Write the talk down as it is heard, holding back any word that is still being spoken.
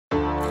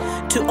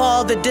to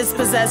all the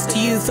dispossessed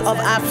youth of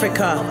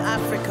Africa,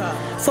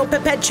 for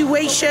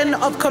perpetuation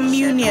of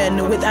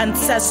communion with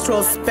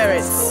ancestral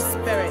spirits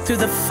through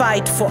the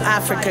fight for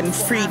African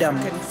freedom,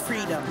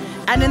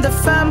 and in the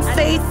firm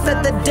faith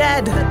that the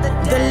dead,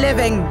 the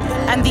living,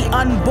 and the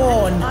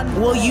unborn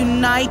will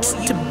unite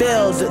to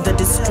build the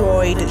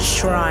destroyed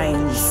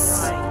shrines.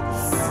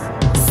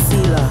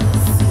 Selah.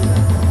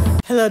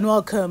 Hello and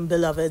welcome,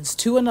 beloveds,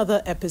 to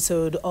another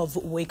episode of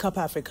Wake Up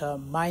Africa.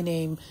 My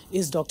name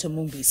is Dr.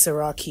 Mumbi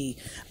Saraki.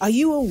 Are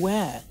you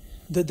aware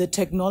that the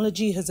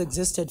technology has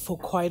existed for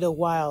quite a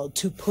while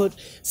to put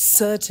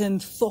certain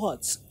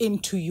thoughts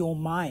into your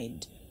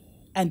mind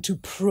and to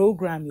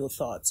program your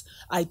thoughts?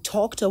 I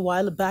talked a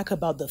while back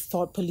about the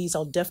thought police.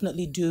 I'll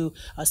definitely do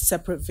a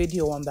separate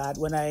video on that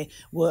when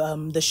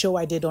the show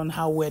I did on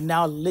how we're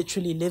now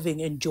literally living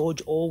in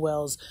George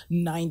Orwell's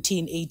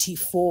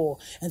 1984.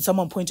 And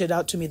someone pointed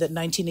out to me that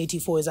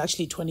 1984 is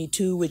actually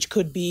 22, which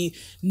could be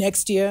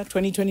next year,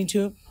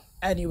 2022.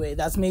 Anyway,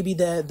 that's maybe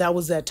that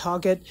was their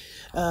target.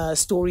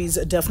 Stories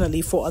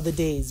definitely for other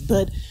days.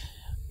 But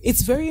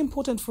it's very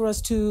important for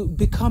us to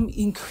become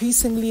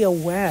increasingly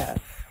aware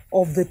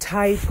of the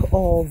type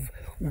of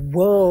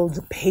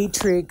world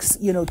patrix,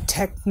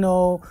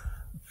 techno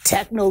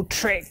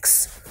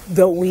tricks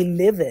that we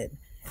live in.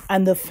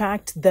 And the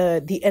fact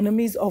that the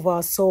enemies of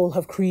our soul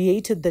have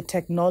created the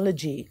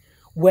technology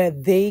where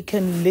they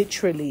can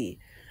literally,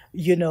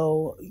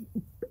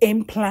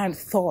 implant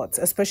thoughts,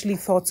 especially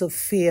thoughts of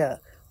fear,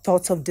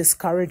 thoughts of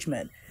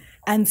discouragement.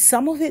 And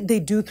some of it they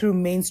do through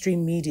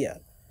mainstream media.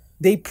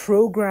 They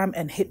program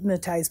and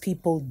hypnotize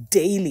people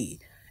daily.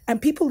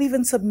 And people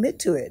even submit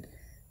to it.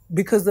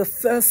 Because the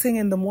first thing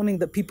in the morning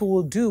that people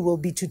will do will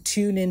be to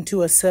tune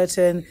into a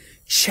certain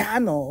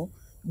channel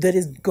that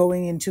is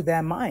going into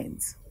their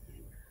minds.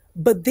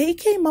 But they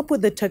came up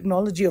with the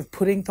technology of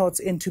putting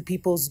thoughts into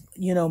people's,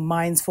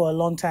 minds for a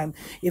long time.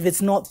 If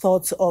it's not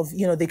thoughts of,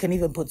 they can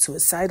even put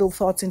suicidal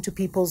thoughts into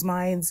people's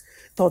minds,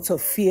 thoughts of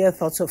fear,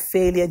 thoughts of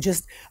failure,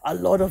 just a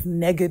lot of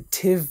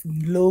negative,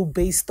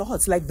 low-based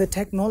thoughts. Like the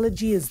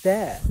technology is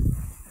there.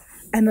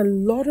 And a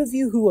lot of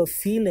you who are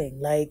feeling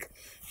like,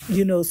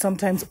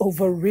 sometimes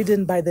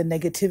overridden by the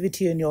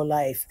negativity in your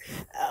life,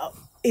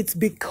 it's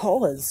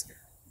because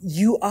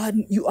you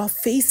are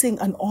facing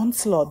an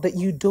onslaught that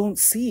you don't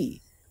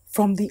see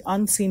from the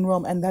unseen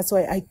realm. And that's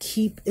why I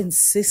keep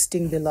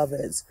insisting,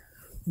 beloveds,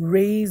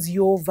 raise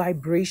your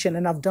vibration.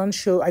 And I've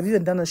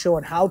even done a show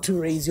on how to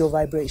raise your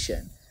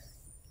vibration.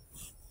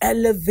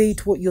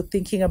 Elevate what you're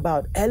thinking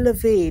about.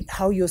 Elevate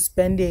how you're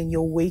spending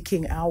your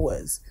waking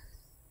hours.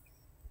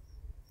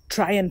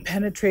 Try and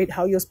penetrate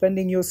how you're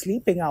spending your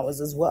sleeping hours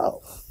as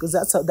well, because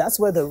that's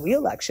where the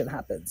real action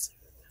happens.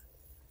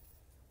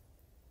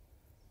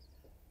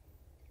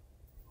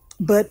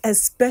 But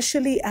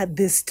especially at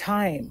this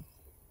time,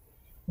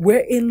 we're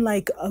in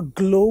like a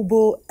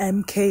global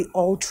MK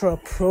Ultra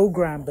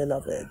program,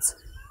 beloveds,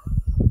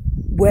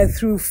 where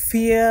through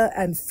fear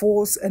and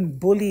force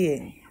and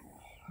bullying,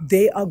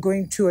 they are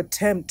going to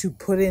attempt to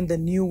put in the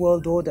New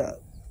World Order.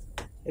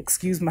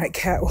 Excuse my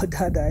cat,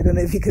 Wadada. I don't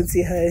know if you can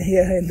see her and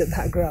hear her in the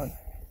background.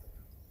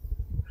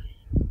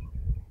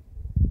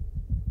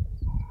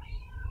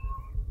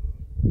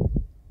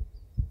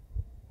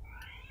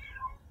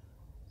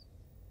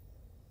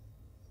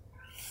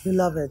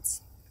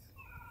 Beloveds,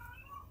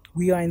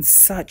 we are in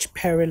such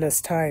perilous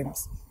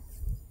times.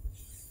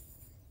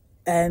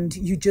 And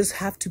you just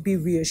have to be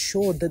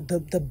reassured that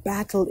the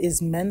battle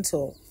is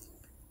mental.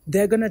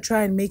 They're going to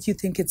try and make you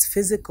think it's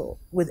physical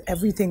with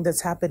everything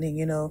that's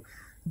happening,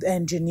 the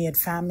engineered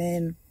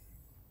famine,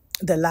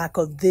 the lack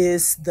of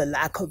this, the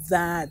lack of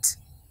that,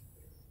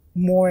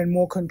 more and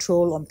more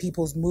control on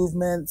people's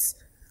movements,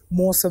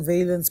 more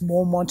surveillance,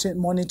 more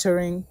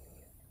monitoring,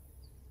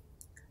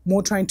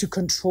 more trying to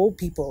control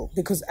people.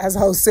 Because as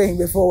I was saying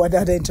before,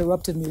 Wadada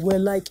interrupted me, we're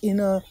like in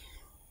a,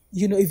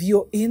 if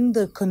you're in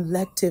the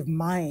collective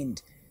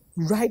mind,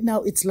 right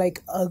now it's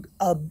like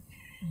a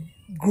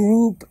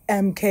group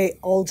MK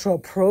Ultra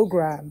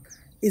program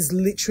is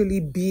literally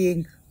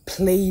being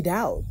played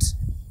out.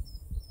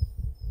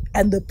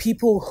 And the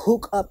people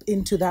hook up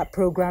into that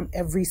program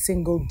every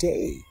single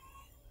day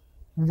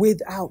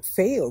without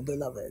fail,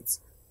 beloveds.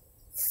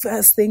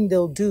 First thing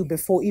they'll do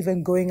before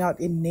even going out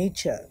in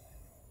nature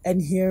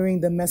and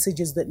hearing the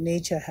messages that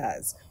nature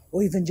has,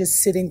 or even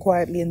just sitting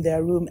quietly in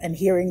their room and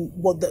hearing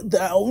what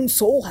their own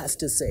soul has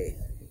to say.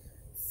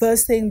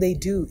 First thing they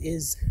do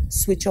is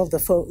switch on the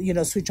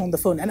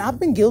phone. And I've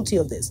been guilty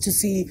of this, to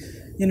see,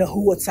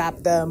 who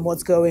WhatsApp them,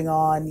 what's going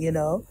on,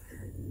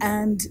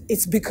 And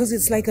it's because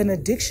it's like an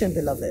addiction,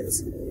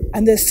 beloveds.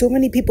 And there's so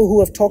many people who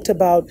have talked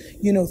about,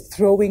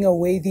 throwing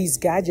away these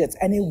gadgets,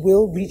 and it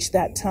will reach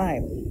that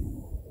time.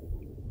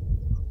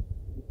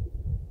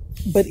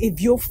 But if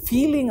you're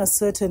feeling a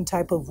certain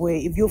type of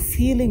way, if you're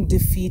feeling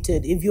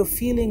defeated, if you're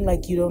feeling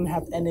like you don't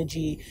have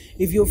energy,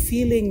 if you're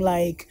feeling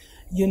like,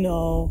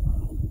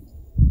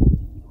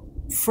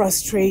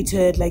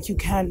 frustrated, like you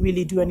can't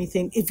really do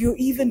anything, if you're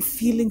even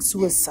feeling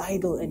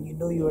suicidal and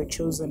you're a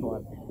chosen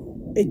one,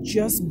 it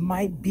just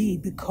might be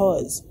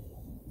because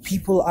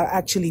people are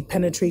actually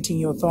penetrating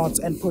your thoughts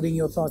and putting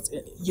your thoughts,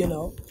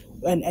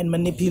 and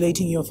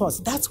manipulating your thoughts.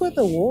 That's where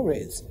the war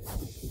is.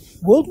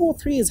 World War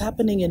III is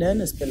happening in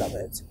earnest,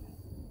 beloved.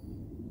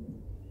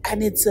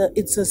 And it's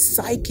a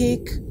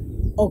psychic,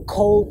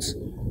 occult,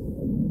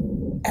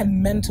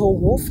 and mental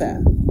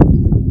warfare.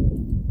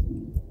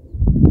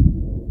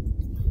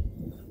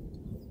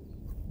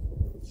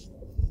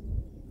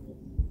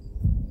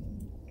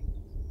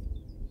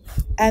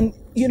 And,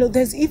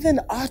 there's even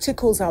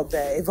articles out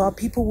there, if our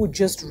people would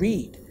just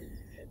read.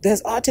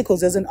 There's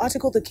articles. There's an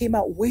article that came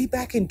out way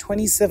back in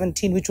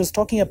 2017, which was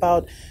talking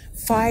about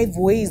 5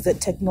 ways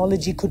that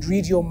technology could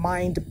read your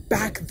mind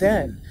back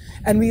then.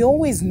 And we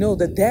always know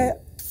that they're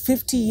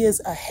 50 years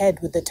ahead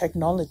with the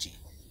technology.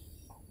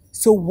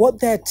 So what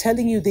they're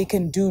telling you they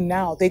can do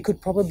now, they could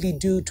probably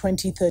do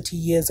 20, 30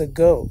 years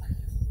ago.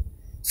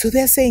 So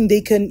they're saying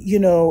they can,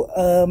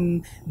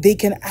 they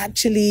can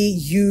actually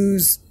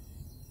use,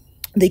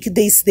 they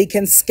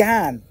can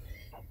scan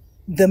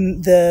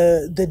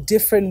the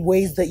different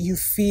ways that you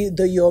feel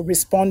that you're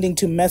responding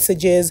to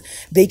messages.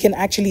 They can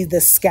actually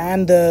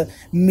scan the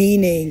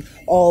meaning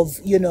of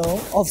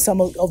of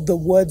some of the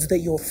words that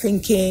you're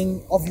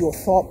thinking, of your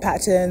thought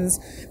patterns.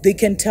 They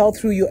can tell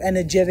through your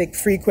energetic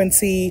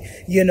frequency,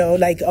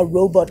 like a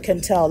robot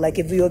can tell. Like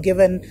if you were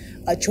given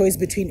a choice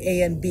between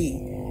A and B,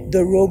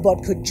 the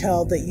robot could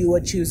tell that you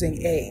were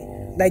choosing A.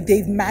 Like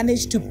they've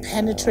managed to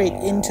penetrate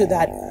into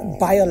that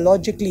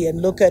biologically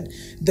and look at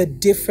the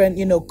different,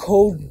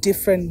 code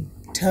different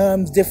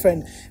terms,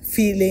 different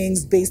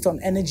feelings based on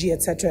energy,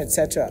 etc.,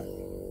 etc.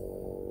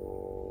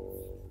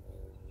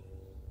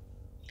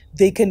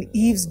 They can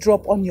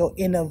eavesdrop on your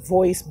inner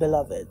voice,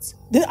 beloveds.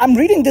 I'm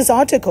reading this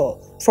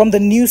article from the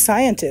New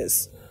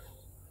Scientist.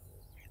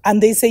 And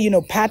they say,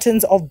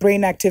 patterns of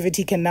brain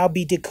activity can now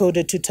be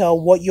decoded to tell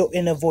what your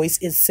inner voice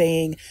is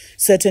saying.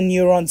 Certain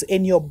neurons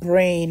in your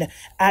brain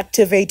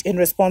activate in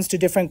response to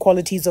different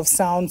qualities of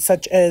sound,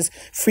 such as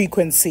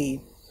frequency.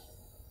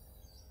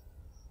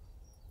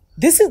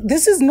 This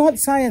is not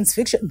science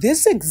fiction.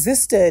 This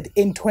existed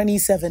in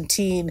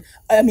 2017.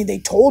 I mean, they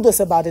told us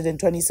about it in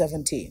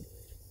 2017.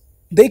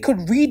 They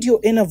could read your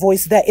inner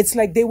voice there. It's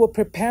like they were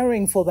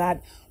preparing for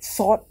that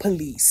thought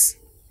police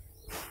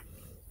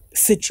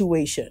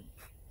situation.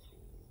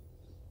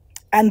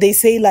 And they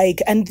say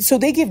and so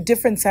they give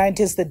different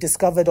scientists that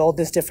discovered all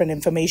this different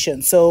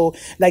information. So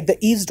like the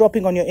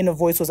eavesdropping on your inner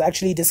voice was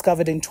actually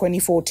discovered in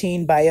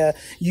 2014 by a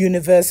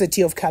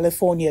University of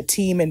California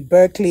team in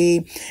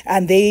Berkeley.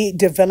 And they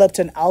developed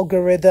an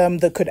algorithm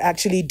that could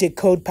actually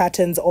decode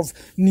patterns of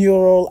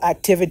neural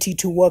activity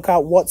to work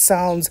out what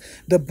sounds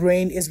the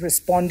brain is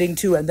responding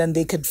to. And then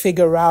they could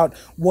figure out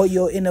what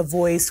your inner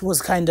voice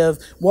was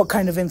what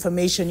kind of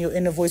information your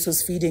inner voice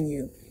was feeding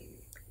you.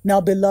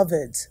 Now,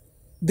 beloveds,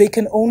 they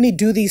can only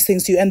do these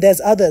things to you. And there's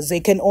others.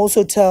 They can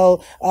also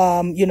tell,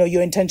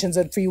 your intentions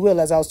and free will,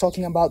 as I was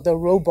talking about the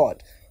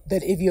robot,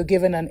 that if you're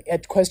given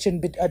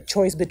a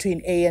choice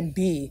between A and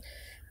B,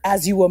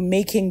 as you were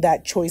making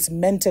that choice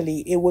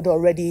mentally, it would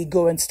already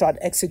go and start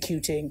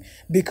executing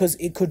because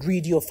it could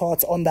read your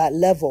thoughts on that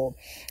level.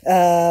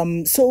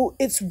 So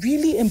it's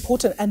really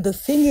important. And the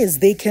thing is,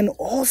 they can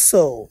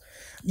also,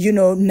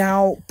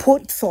 now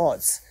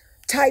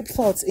type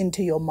thoughts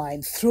into your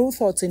mind, throw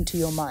thoughts into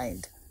your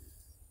mind.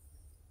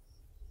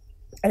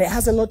 And it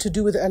has a lot to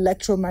do with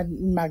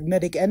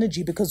electromagnetic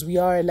energy because we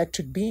are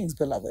electric beings,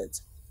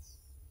 beloveds.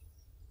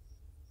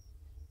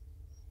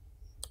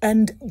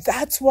 And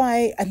that's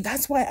why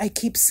I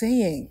keep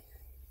saying,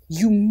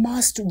 you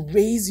must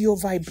raise your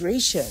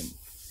vibration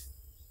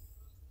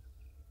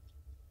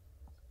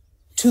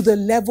to the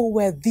level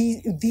where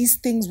these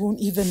things won't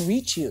even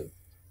reach you.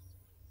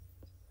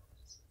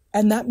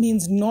 And that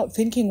means not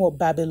thinking what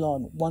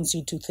Babylon wants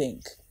you to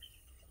think.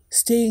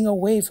 Staying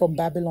away from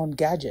Babylon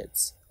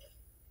gadgets.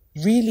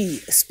 Really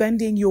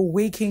spending your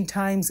waking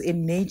times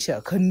in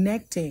nature,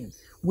 connecting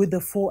with the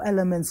 4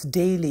 elements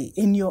daily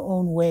in your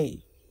own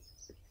way.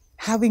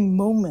 Having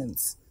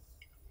moments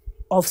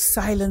of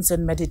silence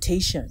and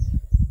meditation.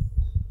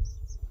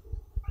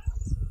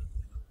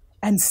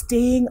 And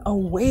staying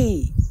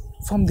away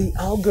from the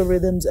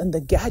algorithms and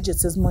the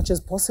gadgets as much as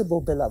possible,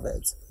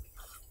 beloveds.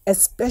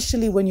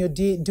 Especially when you're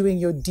doing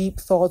your deep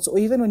thoughts or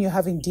even when you're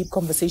having deep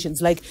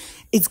conversations. Like,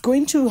 it's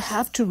going to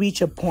have to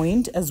reach a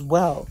point as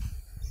well.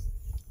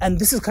 And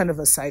this is kind of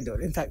a side note.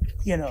 In fact,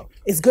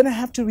 it's going to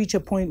have to reach a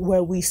point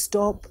where we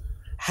stop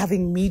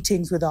having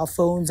meetings with our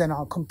phones and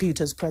our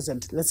computers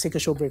present. Let's take a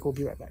short break. We'll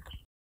be right back.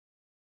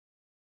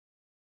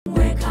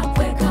 Wake up,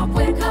 wake up,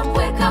 wake up,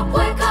 wake up,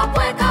 wake up,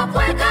 wake up,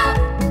 wake up.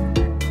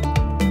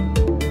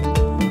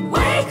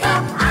 Wake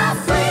up,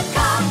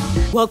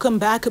 Africa. Welcome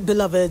back,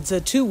 beloveds,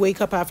 to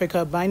Wake Up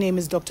Africa. My name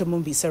is Dr.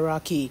 Mumbi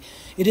Saraki.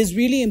 It is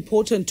really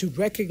important to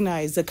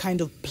recognize the kind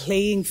of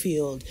playing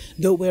field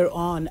that we're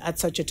on at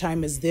such a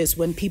time as this.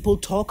 When people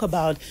talk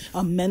about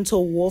a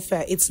mental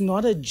warfare, it's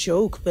not a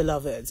joke,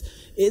 beloveds.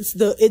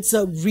 It's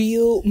a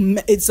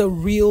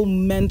real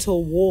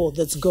mental war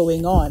that's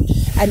going on.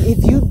 And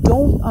if you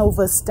don't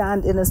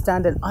understand and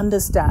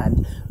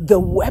understand the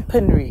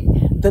weaponry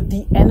that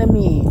the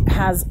enemy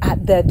has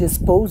at their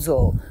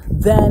disposal,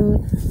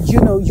 then,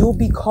 you'll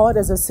be caught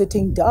as a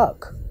sitting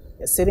duck,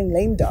 a sitting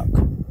lame duck.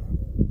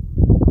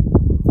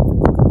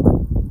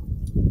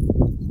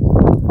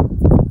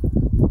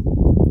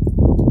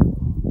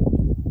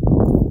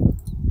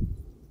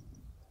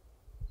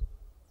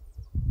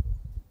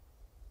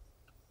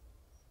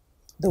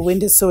 The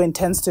wind is so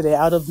intense today,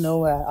 out of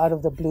nowhere, out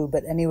of the blue.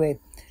 But anyway,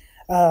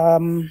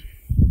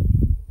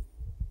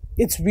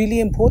 it's really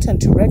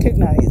important to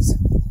recognize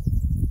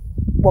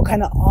what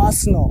kind of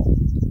arsenal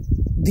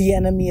the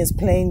enemy is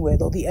playing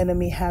with, or the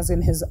enemy has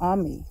in his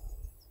army.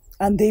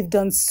 And they've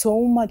done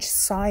so much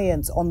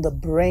science on the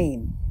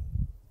brain.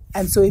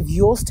 And so if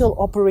you're still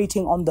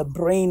operating on the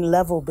brain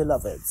level,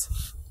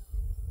 beloveds,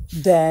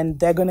 then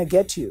they're going to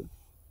get you.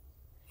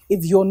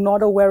 If you're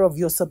not aware of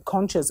your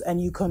subconscious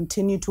and you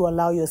continue to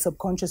allow your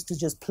subconscious to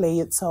just play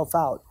itself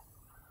out,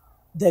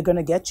 they're going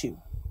to get you.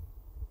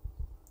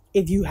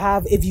 If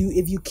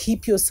you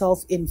keep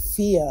yourself in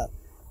fear,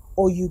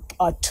 or you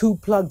are too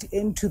plugged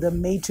into the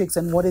matrix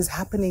and what is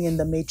happening in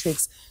the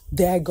matrix,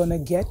 they're going to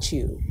get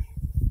you.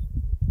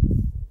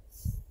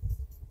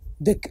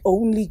 The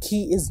only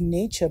key is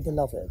nature,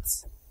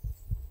 beloveds.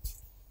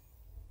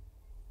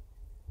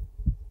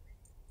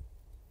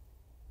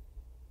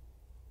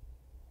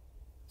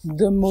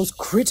 The most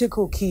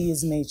critical key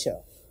is nature.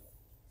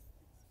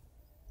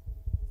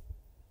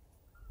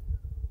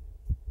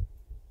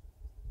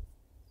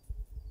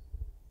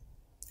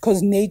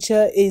 Because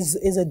nature is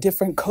a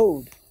different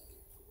code.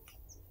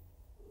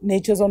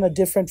 Nature's on a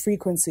different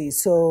frequency,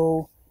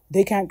 so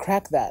they can't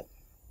crack that.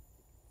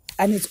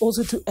 And it's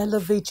also to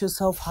elevate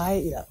yourself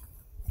higher.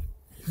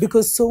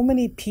 Because so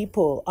many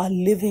people are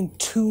living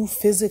too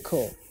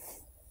physical.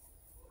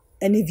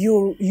 And if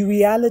your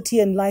reality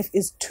in life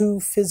is too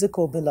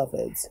physical,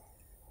 beloveds,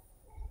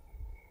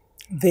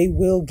 they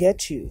will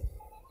get you.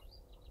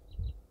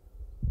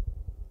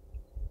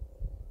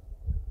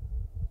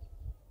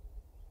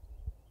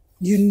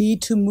 You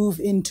need to move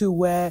into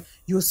where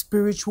your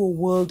spiritual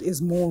world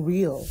is more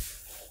real.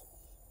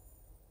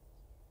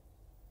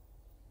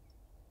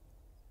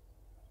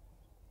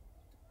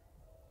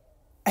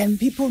 And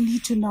people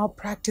need to now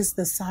practice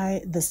the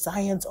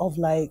science of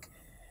like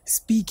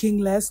speaking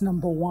less,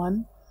 number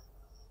one,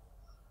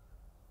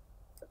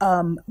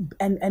 and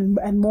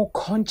more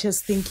conscious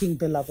thinking,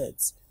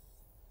 beloveds.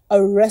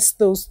 Arrest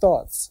those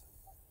thoughts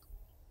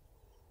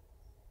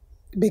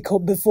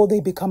before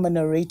they become a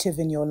narrative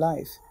in your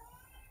life.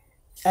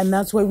 And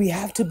that's why we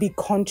have to be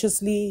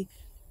consciously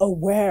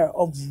aware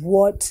of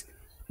what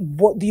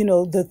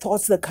the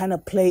thoughts that kind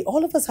of play.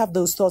 All of us have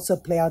those thoughts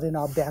that play out in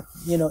our back,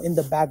 in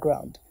the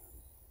background.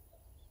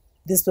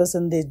 This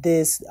person did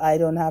this, I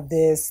don't have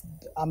this,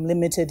 I'm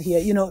limited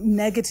here.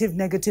 Negative.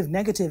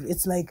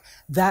 It's like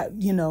that,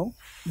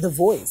 the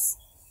voice.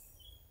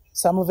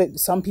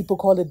 Some people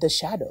call it the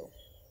shadow.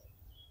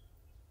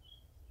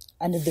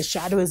 And if the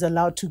shadow is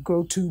allowed to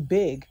grow too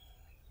big,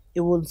 it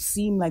will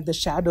seem like the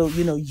shadow,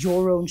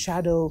 your own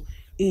shadow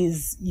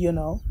is,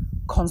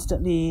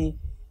 constantly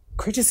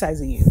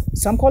criticizing you.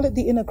 Some call it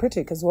the inner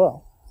critic as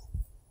well.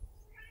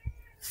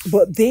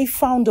 But they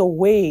found a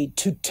way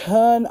to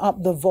turn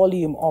up the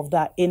volume of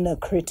that inner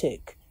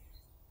critic,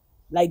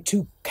 like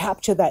to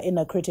capture that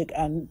inner critic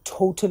and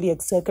totally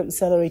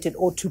accelerate it,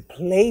 or to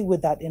play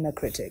with that inner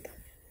critic.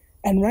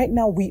 And right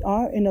now we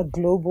are in a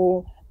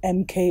global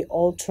MK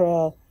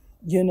Ultra,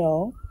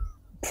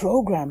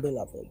 program,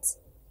 beloveds.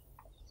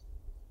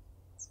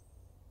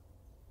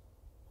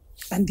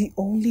 And the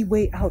only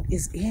way out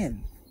is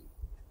in.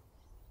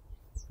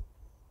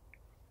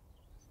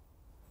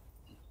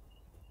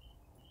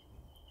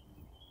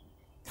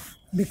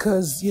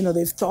 Because,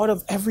 they've thought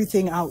of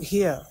everything out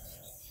here,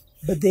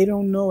 but they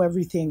don't know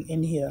everything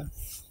in here.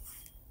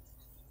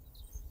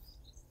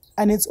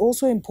 And it's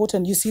also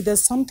important, you see,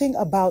 there's something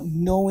about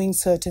knowing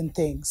certain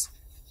things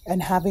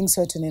and having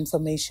certain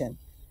information,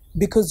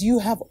 because you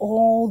have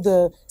all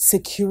the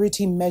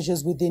security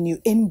measures within you,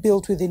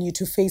 inbuilt within you,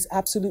 to face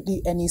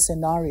absolutely any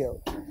scenario.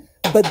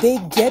 But they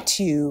get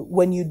you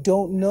when you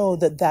don't know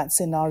that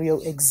scenario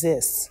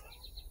exists.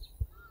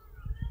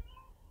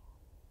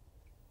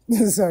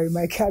 Sorry,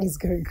 my cat is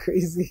going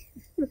crazy.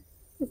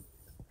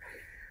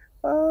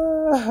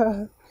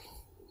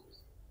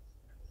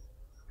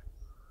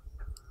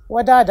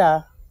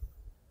 Wadada.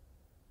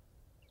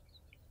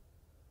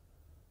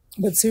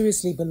 But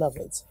seriously,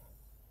 beloveds,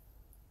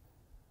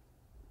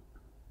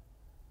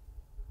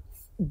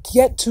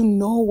 get to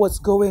know what's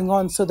going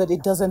on so that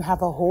it doesn't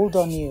have a hold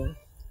on you.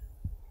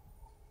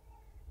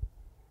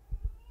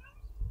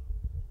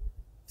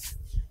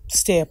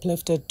 Stay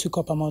uplifted.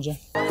 Tuko pamoja.